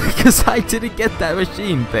 Because I didn't get that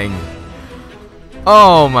machine thing.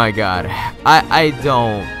 Oh my god. I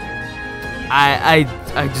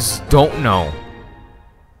just don't know.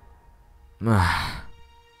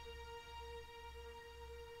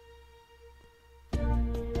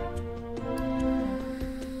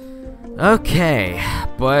 Okay,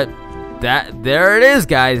 but there it is,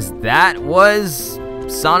 guys. That was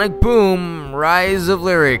Sonic Boom Rise of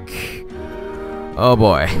Lyric. Oh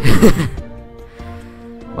boy.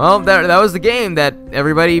 Well, that was the game that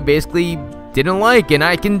everybody basically didn't like, and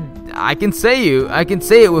I can say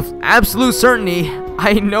it with absolute certainty.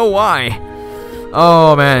 I know why.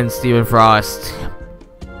 Oh man, Stephen Frost,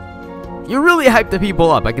 you really hyped the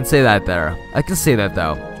people up. I can say that there. I can say that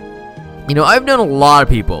though. You know, I've known a lot of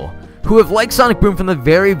people who have liked Sonic Boom from the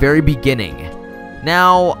very, very beginning.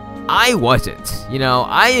 Now, I wasn't. You know,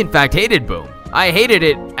 I in fact hated Boom. I hated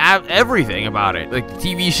it, everything about it, like the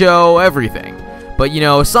TV show, everything. But, you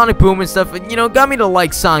know, Sonic Boom and stuff, you know, got me to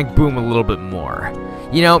like Sonic Boom a little bit more.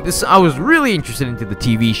 You know, I was really interested into the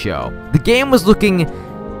TV show. The game was looking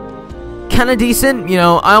kind of decent. You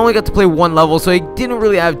know, I only got to play one level, so I didn't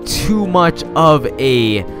really have too much of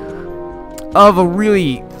a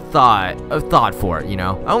really thought for it, you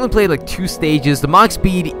know. I only played like 2 stages. The Mach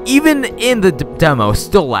speed, even in the demo,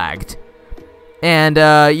 still lagged. And,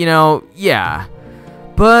 you know, yeah.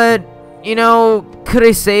 But, you know, could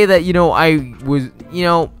I say that, you know, I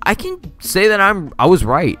can say that I was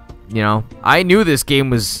right, you know. I knew this game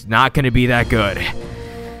was not going to be that good.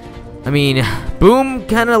 I mean, Boom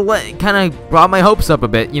kind of brought my hopes up a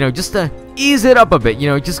bit, you know, just to ease it up a bit, you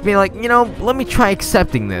know, just be like, you know, let me try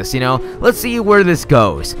accepting this, you know. Let's see where this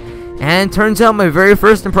goes. And turns out my very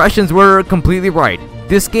first impressions were completely right.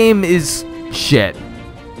 This game is shit.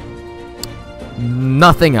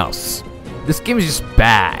 Nothing else. This game is just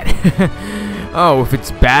bad. Oh, if it's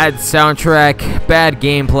bad soundtrack, bad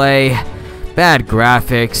gameplay, bad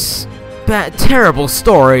graphics, terrible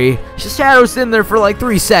story, Shadow's in there for like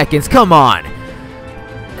 3 seconds, come on.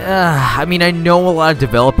 I mean, I know a lot of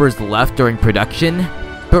developers left during production,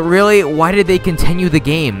 but really, why did they continue the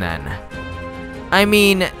game then? I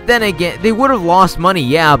mean, then again, they would have lost money,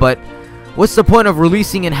 yeah, but what's the point of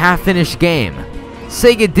releasing a half-finished game?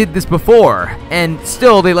 Sega did this before, and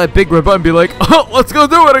still they let Big Red Button be like, oh, let's go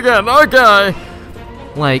do it again, okay.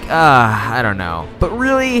 Like, I don't know. But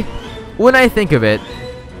really, when I think of it,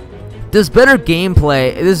 does better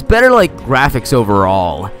gameplay, does better, like, graphics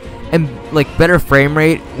overall, and, like, better frame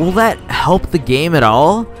rate, will that help the game at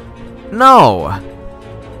all? No.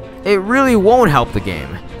 It really won't help the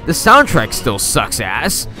game. The soundtrack still sucks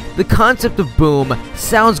ass. The concept of Boom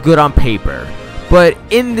sounds good on paper, but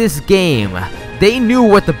in this game, they knew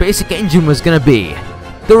what the basic engine was gonna be.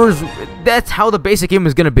 That's how the basic game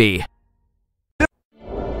was gonna be.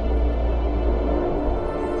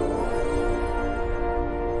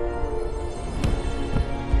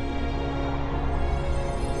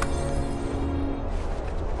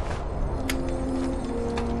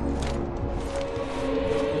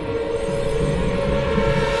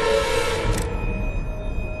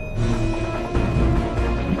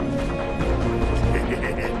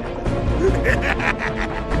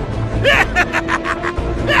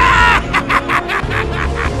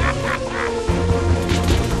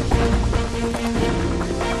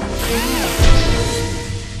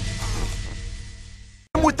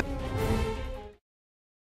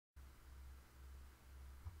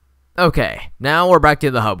 Okay, now we're back to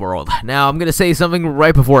the hub world. Now, I'm gonna say something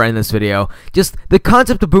right before I end this video. Just, the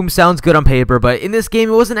concept of Boom sounds good on paper, but in this game,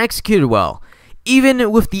 it wasn't executed well.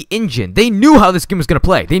 Even with the engine, they knew how this game was gonna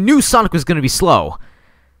play. They knew Sonic was gonna be slow.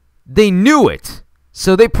 They knew it,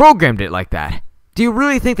 so they programmed it like that. Do you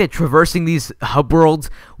really think that traversing these hub worlds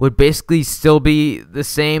would basically still be the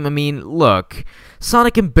same? I mean, look,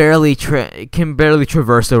 Sonic can barely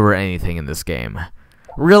traverse over anything in this game.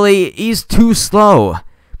 Really, he's too slow.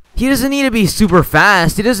 He doesn't need to be super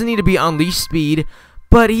fast, he doesn't need to be unleashed speed,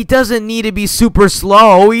 but he doesn't need to be super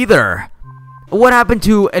slow either. What happened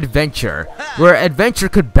to Adventure, where Adventure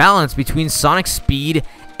could balance between Sonic's speed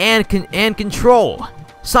and control?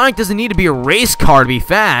 Sonic doesn't need to be a race car to be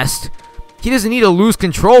fast. He doesn't need to lose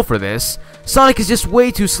control for this. Sonic is just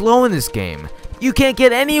way too slow in this game. You can't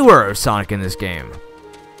get anywhere with Sonic in this game.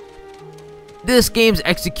 This game's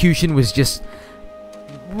execution was just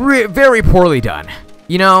very poorly done.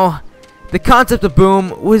 You know, the concept of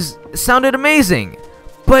Boom sounded amazing,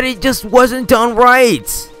 but it just wasn't done right.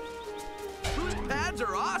 Those pads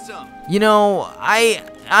are awesome. You know,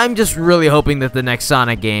 I'm just really hoping that the next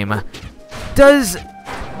Sonic game does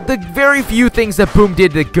the very few things that Boom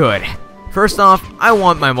did good. First off, I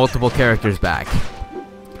want my multiple characters back.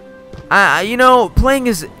 You know, playing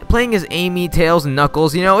as Amy, Tails, and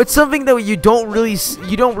Knuckles, you know, it's something that you don't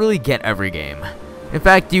really get every game. In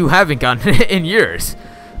fact, you haven't gotten it in years.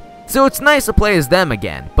 So it's nice to play as them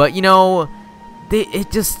again. But you know,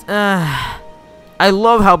 I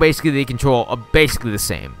love how basically they control basically the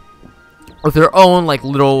same, with their own like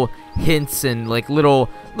little hints and like little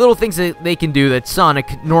things that they can do that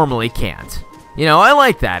Sonic normally can't. You know, I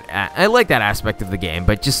like that. I like that aspect of the game,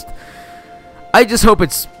 but I just hope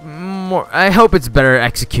it's more. I hope it's better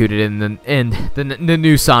executed in the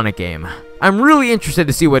new Sonic game. I'm really interested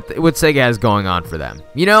to see what Sega has going on for them.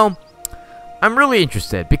 You know, I'm really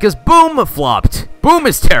interested because Boom flopped. Boom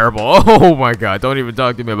is terrible. Oh my God! Don't even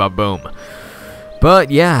talk to me about Boom.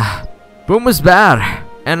 But yeah, Boom was bad,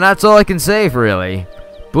 and that's all I can say really.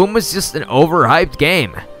 Boom was just an overhyped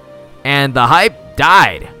game, and the hype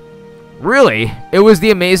died. Really, it was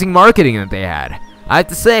the amazing marketing that they had. I have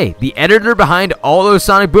to say, the editor behind all those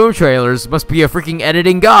Sonic Boom trailers must be a freaking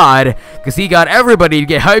editing god, because he got everybody to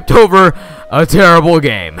get hyped over a terrible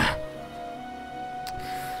game.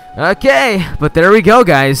 Okay, but there we go,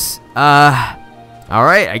 guys.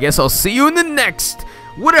 Alright, I guess I'll see you in the next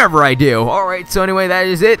whatever I do. Alright, so anyway, that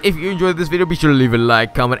is it. If you enjoyed this video, be sure to leave a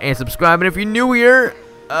like, comment, and subscribe. And if you're new here,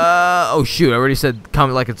 oh shoot, I already said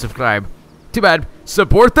comment, like, and subscribe. Too bad.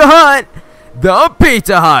 Support the Hut! The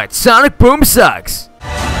Pizza Hut! Sonic Boom sucks!